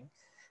marketing.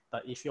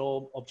 But if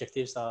your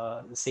objectives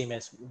are the same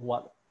as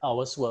what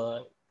ours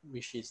were,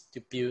 which is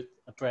to build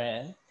a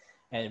brand,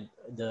 and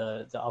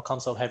the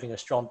outcomes of having a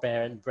strong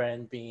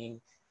brand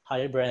being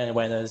higher brand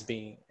awareness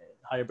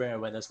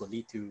will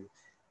lead to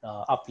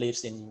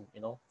uplifts in,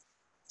 you know,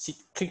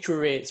 click-through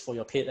rates for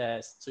your paid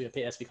ads. So your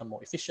paid ads become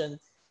more efficient.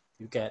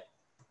 You get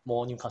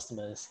more new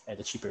customers at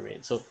a cheaper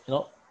rate. So, you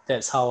know,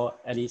 that's how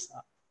at least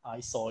I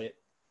saw it,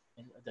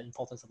 and the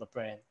importance of a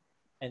brand.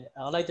 And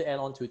I'd like to add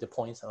on to the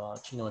points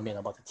Chino made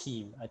about the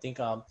team. I think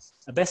a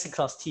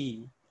best-in-class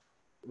team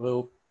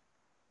will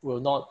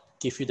not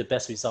give you the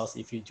best results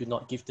if you do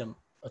not give them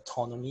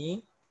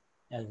autonomy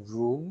and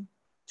room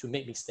to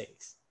make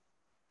mistakes.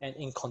 And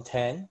in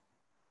content,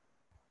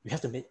 we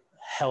have to make a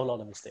hell lot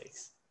of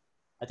mistakes.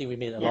 I think we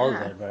made a lot of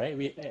them,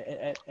 right?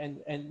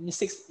 And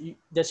mistakes,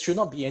 there should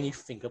not be any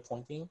finger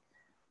pointing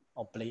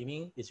or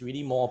blaming. It's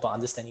really more about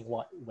understanding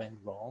what went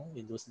wrong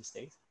in those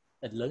mistakes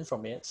and learn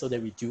from it so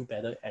that we do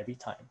better every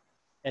time.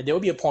 And there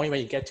will be a point where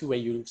you get to where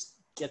you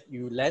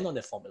land on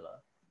that formula,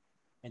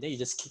 and then you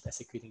just keep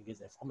executing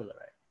against that formula,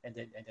 right? And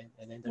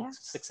then the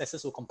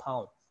successes will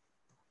compound.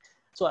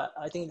 So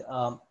I think,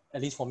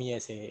 at least for me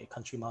as a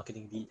country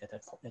marketing lead at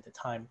the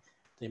time,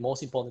 the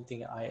most important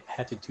thing I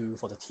had to do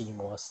for the team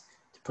was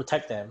to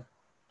protect them,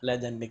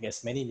 let them make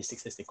as many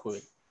mistakes as they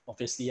could.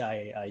 Obviously,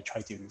 I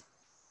try to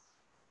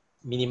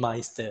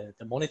minimize the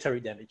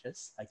monetary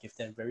damages. I give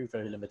them very,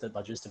 very limited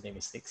budgets to make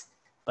mistakes,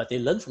 but they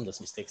learn from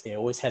those mistakes. They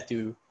always had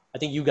to, I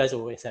think you guys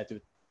always had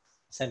to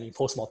send me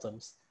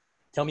postmortems.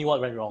 Tell me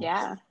what went wrong.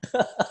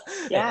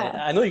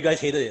 I know you guys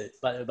hated it,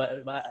 but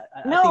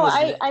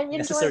I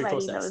enjoy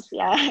writing those.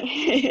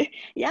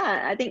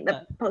 I think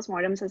the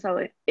postmortems are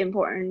so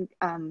important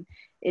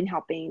in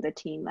helping the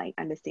team like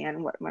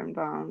understand what went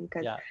wrong.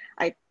 Because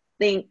I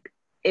think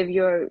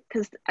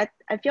because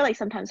I feel like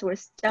sometimes we're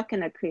stuck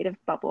in a creative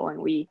bubble, and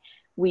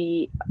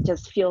we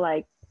just feel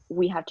like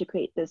we have to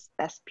create this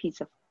best piece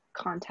of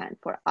content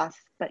for us,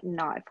 but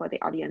not for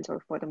the audience or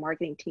for the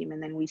marketing team.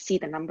 And then we see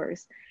the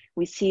numbers,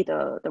 we see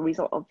the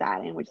result of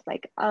that, and we're just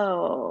like,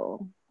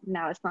 oh,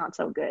 now it's not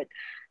so good.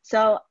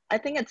 So I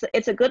think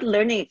it's a good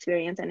learning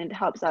experience, and it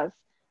helps us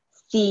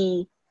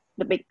see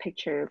the big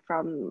picture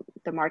from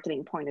the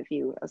marketing point of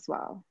view as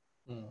well.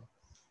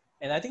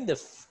 And I think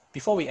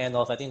before we end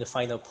off, I think the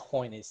final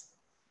point is,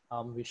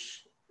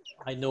 which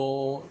I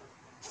know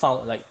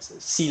found like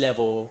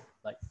C-level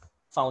like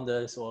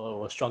founders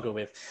or struggle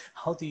with.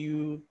 How do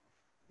you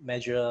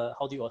measure?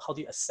 How do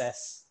you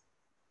assess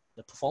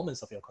the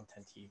performance of your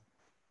content team?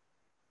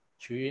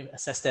 Should you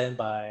assess them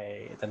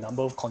by the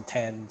number of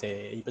content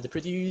they're able to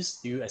produce?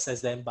 Do you assess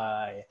them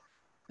by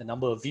the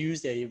number of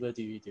views they're able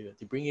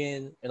to bring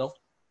in? You know,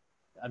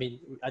 I mean,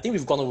 I think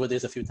we've gone over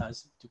this a few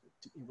times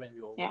when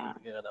we were working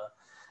together.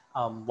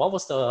 What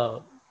was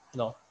the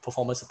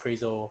performance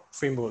appraisal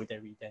framework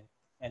that we then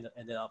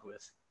ended up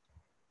with?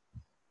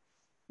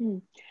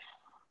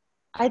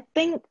 I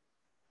think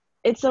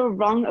it's a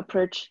wrong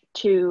approach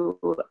to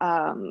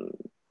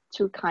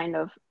kind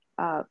of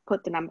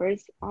put the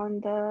numbers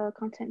on the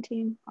content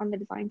team, on the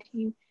design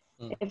team,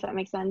 if that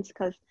makes sense,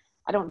 because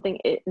I don't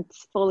think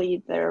it's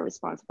fully their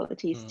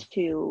responsibilities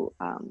to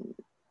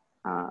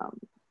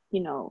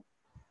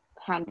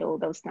handle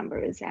those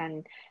numbers.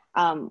 And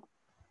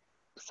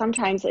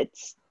sometimes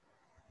it's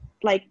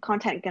like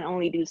content can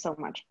only do so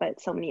much,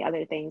 but so many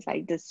other things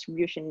like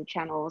distribution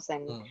channels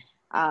and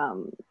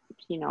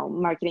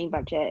marketing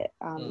budget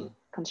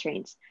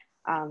constraints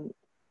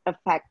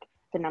affect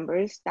the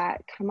numbers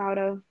that come out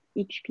of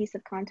each piece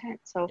of content.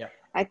 So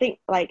I think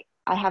like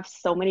I have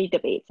so many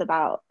debates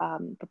about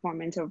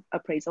performance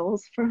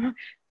appraisals for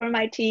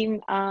my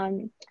team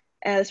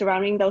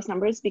surrounding those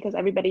numbers, because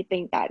everybody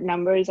think that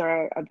numbers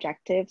are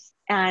objectives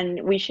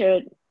and we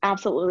should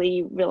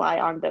absolutely rely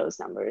on those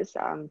numbers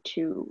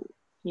to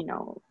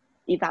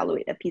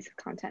evaluate a piece of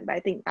content. But I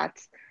think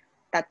that's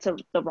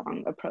the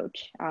wrong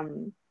approach.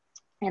 And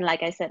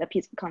like I said, a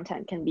piece of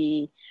content can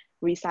be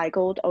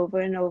recycled over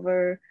and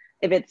over.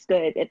 If it's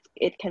good,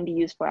 it can be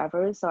used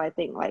forever. So I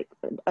think like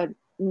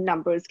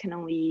numbers can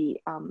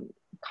only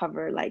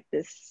cover like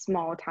this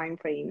small time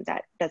frame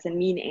that doesn't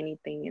mean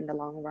anything in the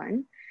long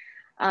run.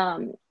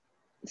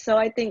 So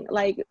I think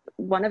like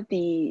one of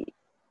the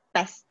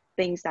best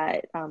things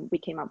that we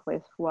came up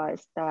with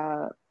was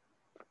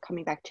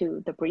coming back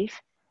to the brief.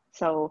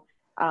 So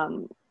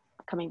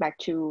coming back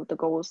to the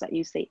goals that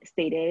you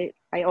stated,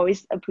 I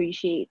always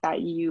appreciate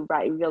that you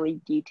write really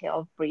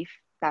detailed brief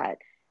that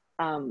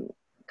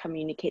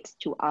communicates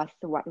to us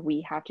what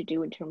we have to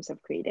do in terms of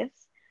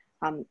creatives.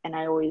 And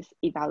I always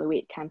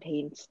evaluate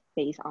campaigns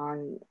based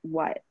on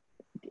what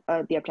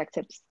the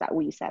objectives that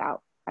we set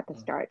out at the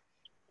start,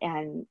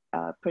 and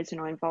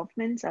personal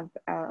involvements of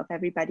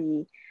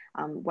everybody,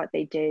 what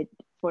they did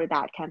for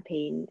that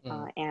campaign,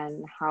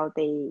 and how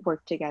they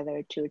worked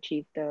together to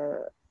achieve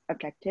the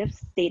objectives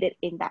stated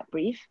in that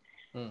brief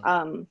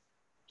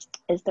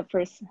is the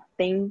first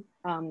thing,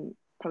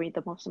 probably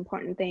the most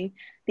important thing.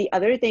 The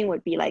other thing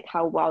would be like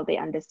how well they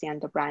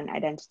understand the brand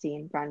identity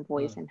and brand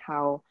voice, and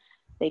how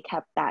they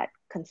kept that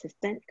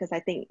consistent, because I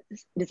think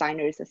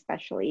designers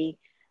especially,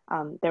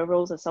 their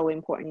roles are so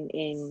important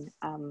in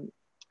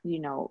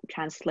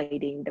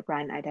translating the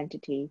brand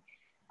identity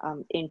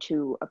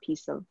into a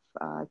piece of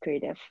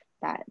creative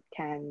that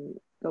can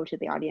go to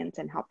the audience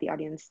and help the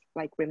audience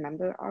like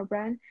remember our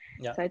brand.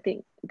 So I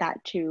think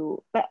that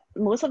too, but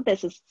most of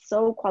this is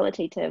so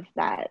qualitative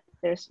that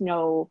there's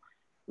no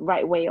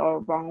right way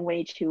or wrong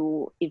way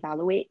to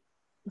evaluate.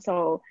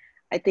 So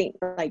I think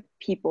like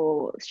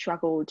people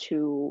struggle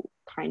to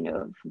kind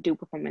of do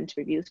performance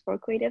reviews for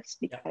creatives,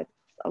 because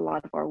a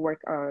lot of our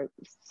work are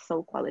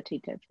so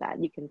qualitative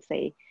that you can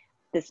say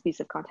this piece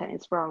of content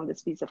is wrong,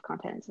 this piece of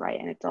content is right,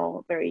 and it's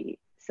all very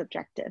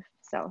subjective.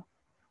 So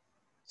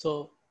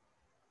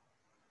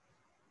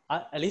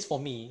at least for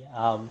me,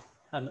 I'm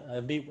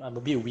a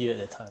bit weird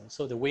at the time.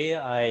 So the way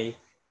I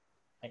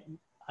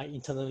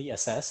internally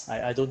assess,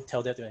 I don't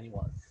tell that to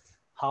anyone,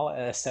 how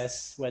I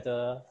assess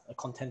whether a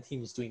content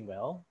team is doing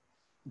well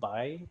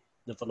by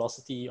the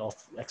velocity of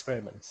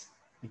experiments.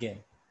 Again,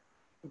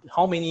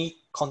 how many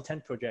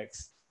content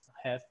projects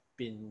have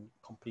been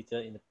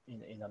completed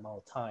in an amount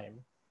of time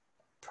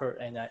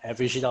and I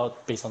average it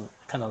out based on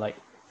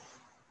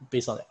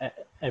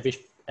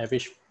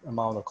average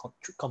amount of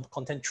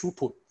content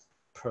throughput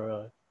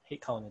per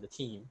headcount in the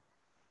team,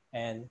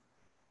 and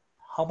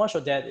how much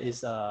of that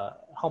is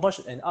how much,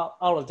 and out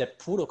of that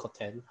pool of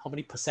content, how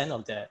many %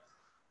 of that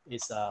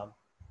is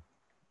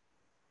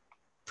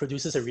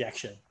produces a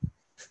reaction.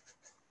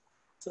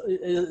 So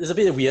it's a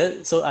bit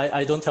weird. So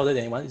I don't tell that to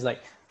anyone. It's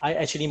like I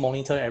actually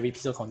monitor every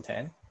piece of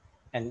content,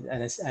 and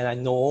I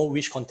know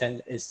which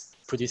content is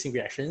producing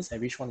reactions and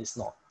which one is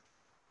not.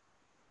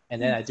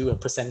 And then I do a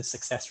 %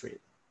 success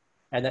rate.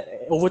 And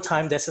over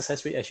time, that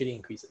success rate actually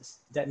increases.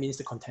 That means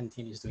the content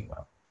team is doing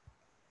well.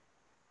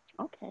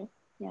 Okay,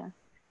 yeah.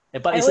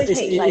 But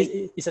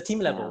it's a team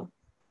level.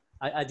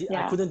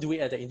 I couldn't do it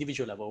at the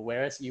individual level,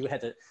 whereas you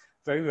had a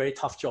very, very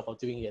tough job of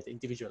doing it at the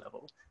individual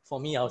level. For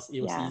me, it was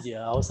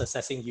easier. I was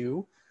assessing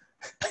you.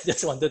 I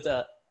just wanted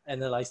to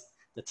analyze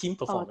the team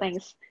performance. Oh,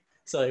 thanks.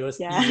 So it was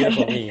easier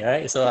for me,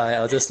 right? So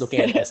I was just looking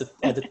at it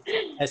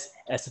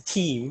as a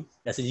team,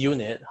 as a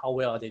unit, how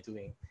well are they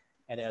doing?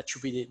 And I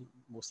attribute it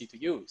mostly to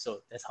you.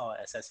 So that's how I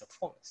assess your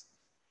performance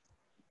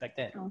back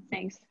then. Oh,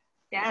 thanks.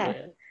 Yeah.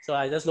 So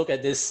I just look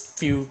at this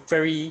few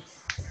very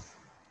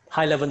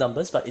high level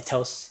numbers, but it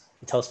tells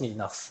me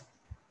enough.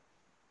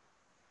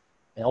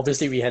 And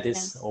obviously we had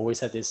this, always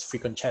had this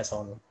frequent chats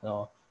on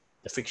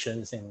the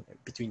frictions in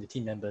between the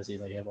team members,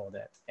 you have all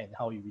that, and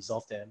how you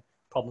resolve them,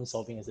 problem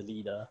solving as a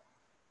leader,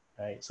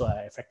 right? So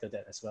I factored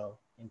that as well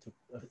into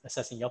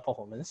assessing your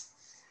performance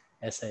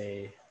as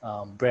a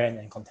brand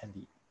and content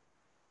lead.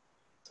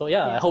 So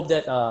I hope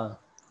that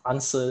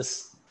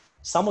answers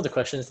some of the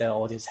questions that our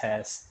audience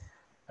has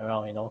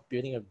around,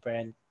 building a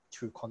brand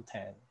through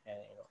content, and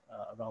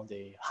around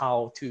the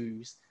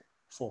how-tos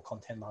for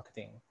content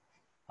marketing.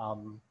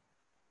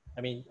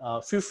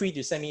 Feel free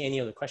to send me any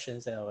of the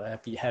questions, and I'll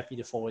be happy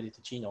to forward it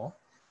to Gino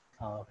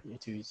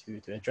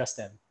to address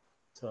them.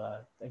 So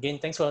again,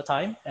 thanks for your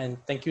time, and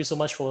thank you so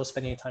much for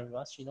spending time with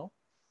us, Gino.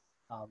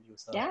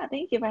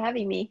 Thank you for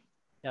having me.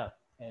 Yeah,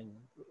 and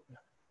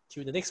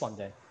to the next one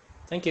then.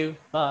 Thank you.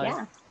 Bye.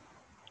 Yeah.